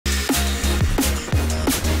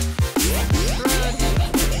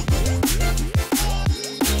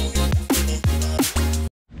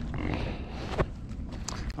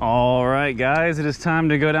All right, guys, it is time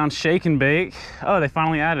to go down Shake and Bake. Oh, they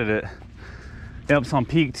finally added it. Yep, it's on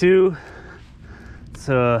peak 2. It's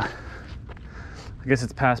I guess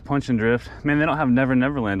it's past Punch and Drift. Man, they don't have Never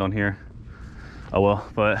Neverland on here. Oh well,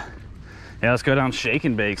 but yeah, let's go down Shake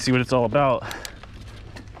and Bake, see what it's all about.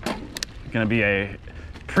 It's gonna be a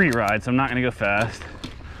pre-ride, so I'm not gonna go fast.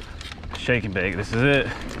 Shake and Bake, this is it.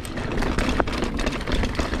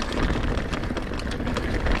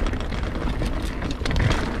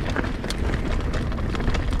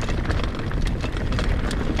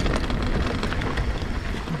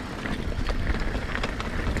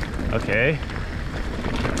 Okay,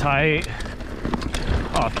 tight,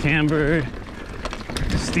 off cambered,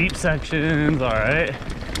 steep sections, all right.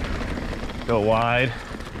 Go wide.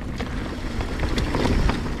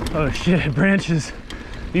 Oh shit, branches.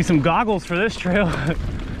 Need some goggles for this trail.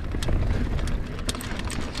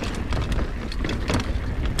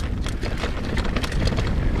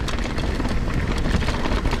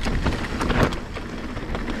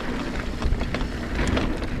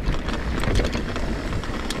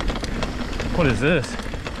 What is this?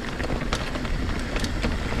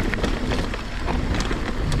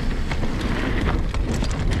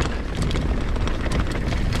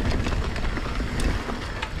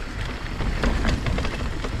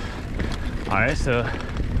 All right, so a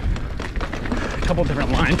couple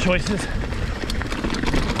different line choices.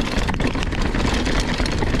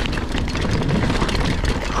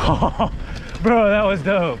 Oh, bro, that was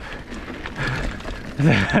dope.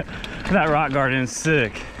 That rock garden is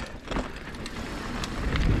sick.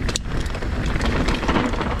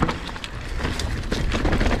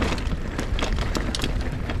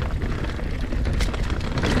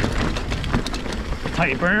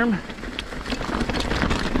 Tight berm,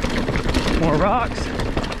 more rocks.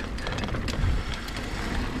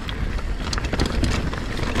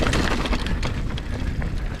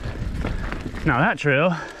 Now that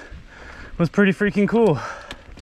trail was pretty freaking cool.